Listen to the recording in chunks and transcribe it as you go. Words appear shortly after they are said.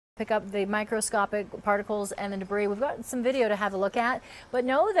pick up the microscopic particles and the debris. We've got some video to have a look at, but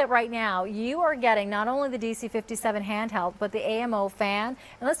know that right now you are getting not only the DC57 handheld, but the AMO fan.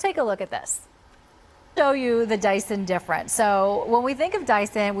 And let's take a look at this. Show you the Dyson difference. So when we think of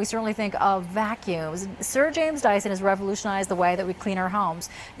Dyson, we certainly think of vacuums. Sir James Dyson has revolutionized the way that we clean our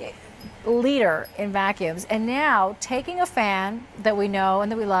homes. Leader in vacuums, and now taking a fan that we know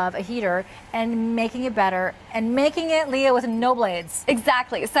and that we love, a heater, and making it better, and making it, Leah, with no blades.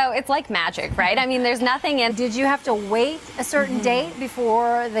 Exactly. So it's like magic, right? I mean, there's nothing in. Did you have to wait a certain date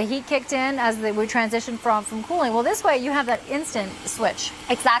before the heat kicked in as we transitioned from cooling? Well, this way you have that instant switch.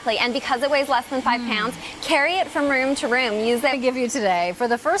 Exactly. And because it weighs less than 5 pounds, carry it from room to room. Use it. I give you today, for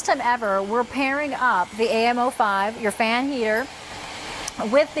the first time ever, we're pairing up the AMO5, your fan heater,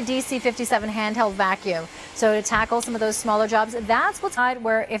 with the DC57 handheld vacuum. So to tackle some of those smaller jobs, that's what's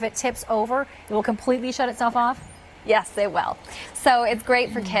where if it tips over, it will completely shut itself off? Yes, it will. So it's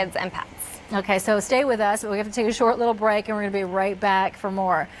great for kids and pets. Okay, so stay with us. We have to take a short little break, and we're going to be right back for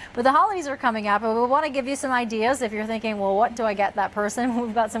more. But the holidays are coming up, and we want to give you some ideas. If you're thinking, well, what do I get that person?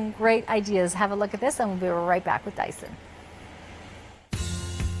 We've got some great ideas. Have a look at this, and we'll be right back with Dyson.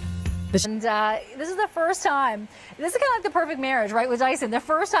 And this is the first time, this is kind of like the perfect marriage, right, with Dyson. The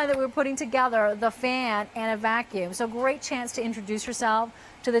first time that we're putting together the fan and a vacuum. So great chance to introduce yourself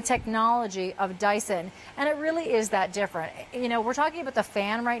to the technology of Dyson. And it really is that different. You know, we're talking about the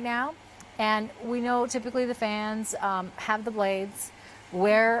fan right now, and we know typically the fans have the blades.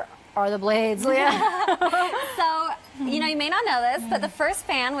 Where are the blades, Leah? So, you know, you may not know this, but the first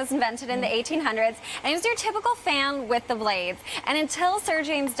fan was invented in the 1800s, and it was your typical fan with the blades. And until Sir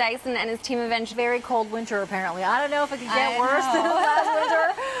James Dyson and his team eventually... Very cold winter, apparently. I don't know if it could get worse than last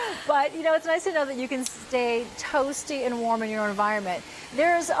winter, but, you know, it's nice to know that you can stay toasty and warm in your environment.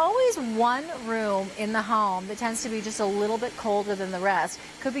 There's always one room in the home that tends to be just a little bit colder than the rest.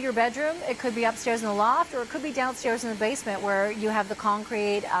 Could be your bedroom, it could be upstairs in the loft, or it could be downstairs in the basement where you have the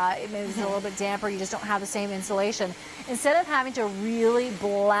concrete, maybe it's a little bit damper, you just don't have the same insulation. Instead of having to really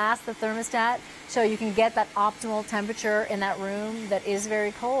blast the thermostat so you can get that optimal temperature in that room that is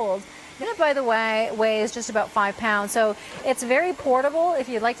very cold, it, by the way, weighs just about 5 pounds, so it's very portable if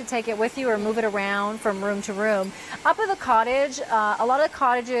you'd like to take it with you or move it around from room to room. Up at the cottage, a lot of the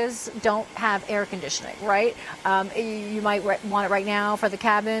cottages don't have air conditioning, right? You might want it right now for the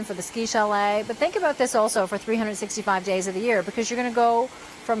cabin, for the ski chalet, but think about this also for 365 days of the year, because you're going to go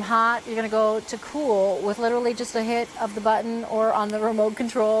from hot, you're going to go to cool with literally just a hit of the button or on the remote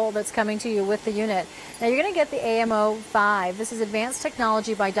control that's coming to you with the unit. Now you're going to get the AMO5. This is advanced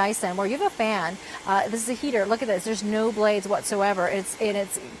technology by Dyson, where you have a fan. This is a heater. Look at this. There's no blades whatsoever.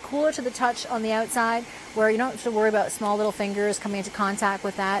 It's cooler to the touch on the outside, where you don't have to worry about small little fingers coming into contact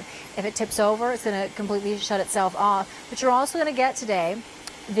with that. If it tips over, it's going to completely shut itself off. But you're also going to get today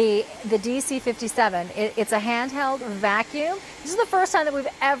the DC57. It's a handheld vacuum. This is the first time that we've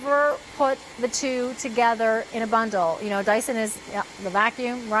ever put the two together in a bundle. You know, Dyson is the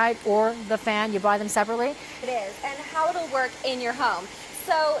vacuum, right, or the fan. You buy them separately. It is, and how it'll work in your home.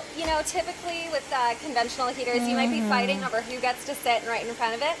 So, you know, typically with conventional heaters, you might be fighting over who gets to sit right in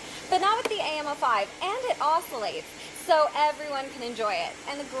front of it, but not with the AMO5, and it oscillates, so everyone can enjoy it.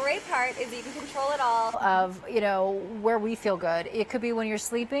 And the great part is you can control it all. Of, you know, where we feel good. It could be when you're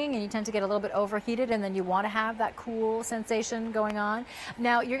sleeping and you tend to get a little bit overheated, and then you want to have that cool sensation going on.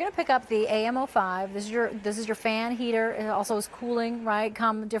 Now, you're going to pick up the AMO5. This is your fan heater. It also is cooling, right?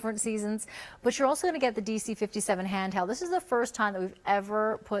 Come different seasons. But you're also going to get the DC57 handheld. This is the first time that we've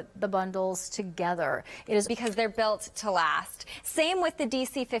ever put the bundles together. It is because they're built to last. Same with the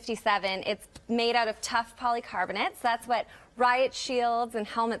DC57. It's made out of tough polycarbonate. So that's what riot shields and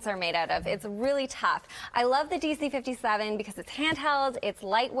helmets are made out of. It's really tough. I love the DC57 because it's handheld, it's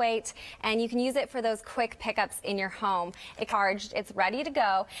lightweight, and you can use it for those quick pickups in your home. It's charged, it's ready to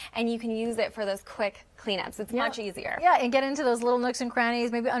go, and you can use it for those quick cleanups. It's much easier. Yeah, and get into those little nooks and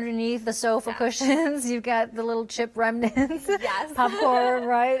crannies, maybe underneath the sofa cushions. You've got the little chip remnants. Yes. Popcorn,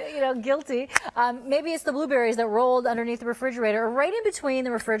 right? You know, guilty. Maybe it's the blueberries that rolled underneath the refrigerator, or right in between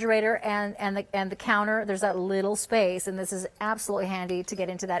the refrigerator and the counter. There's that little space, and this is absolutely handy to get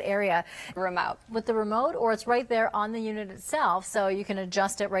into that area. Remote. With the remote, or it's right there on the unit itself, so you can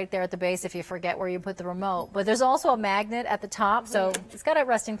adjust it right there at the base if you forget where you put the remote. But there's also a magnet at the top, so it's got a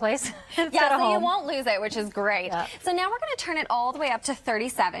resting place. Yeah, so you won't lose it, which is great. Yeah. So now we're going to turn it all the way up to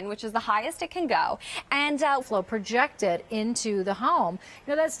 37, which is the highest it can go. And flow projected into the home.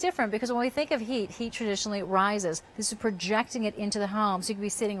 You know, that's different because when we think of heat traditionally rises. This is projecting it into the home, so you can be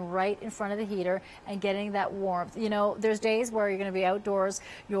sitting right in front of the heater and getting that warmth. You know, there's days days where you're going to be outdoors,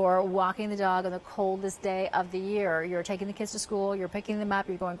 you're walking the dog on the coldest day of the year, you're taking the kids to school, you're picking them up,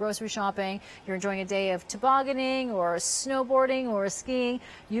 you're going grocery shopping, you're enjoying a day of tobogganing or snowboarding or skiing,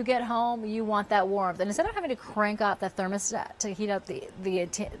 you get home, you want that warmth. And instead of having to crank up the thermostat to heat up the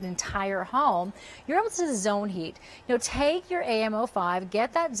entire home, you're able to zone heat. You know, take your AM05,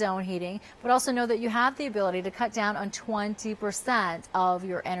 get that zone heating, but also know that you have the ability to cut down on 20% of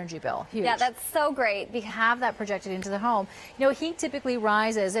your energy bill. Huge. Yeah, that's so great. You have that projected into the home. You know, heat typically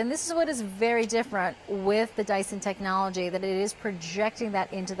rises, and this is what is very different with the Dyson technology, that it is projecting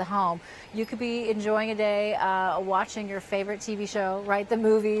that into the home. You could be enjoying a day watching your favorite TV show, right, the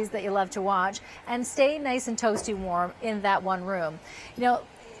movies that you love to watch, and stay nice and toasty warm in that one room. You know,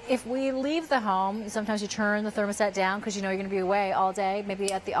 if we leave the home, sometimes you turn the thermostat down because you know you're going to be away all day,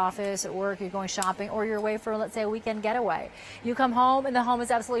 maybe at the office, at work, you're going shopping, or you're away for, let's say, a weekend getaway. You come home and the home is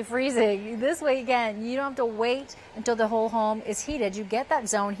absolutely freezing. This way, again, you don't have to wait until the whole home is heated. You get that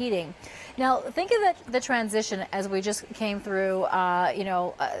zone heating. Now, think of the transition as we just came through,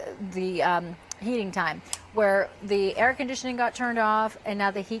 the heating time, where the air conditioning got turned off and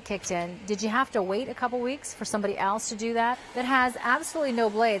now the heat kicked in. Did you have to wait a couple weeks for somebody else to do that? That has absolutely no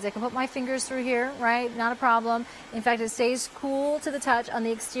blades. I can put my fingers through here, right? Not a problem. In fact, it stays cool to the touch on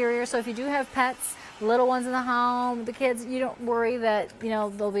the exterior. So if you do have pets, little ones in the home, the kids, you don't worry that, you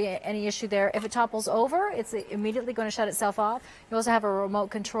know, there'll be any issue there. If it topples over, it's immediately going to shut itself off. You also have a remote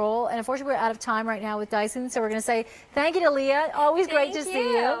control. And unfortunately, we're out of time right now with Dyson, so we're going to say thank you to Leah. Always great to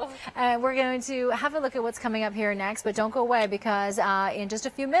see you. And we're going to have a look at what's coming up here next, but don't go away because in just a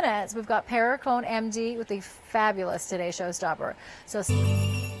few minutes, we've got Paracone MD with the fabulous Today Showstopper. So.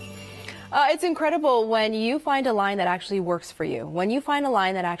 It's incredible when you find a line that actually works for you. When you find a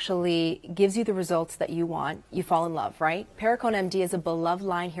line that actually gives you the results that you want, you fall in love, right? Paracone MD is a beloved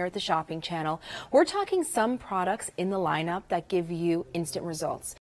line here at the Shopping Channel. We're talking some products in the lineup that give you instant results.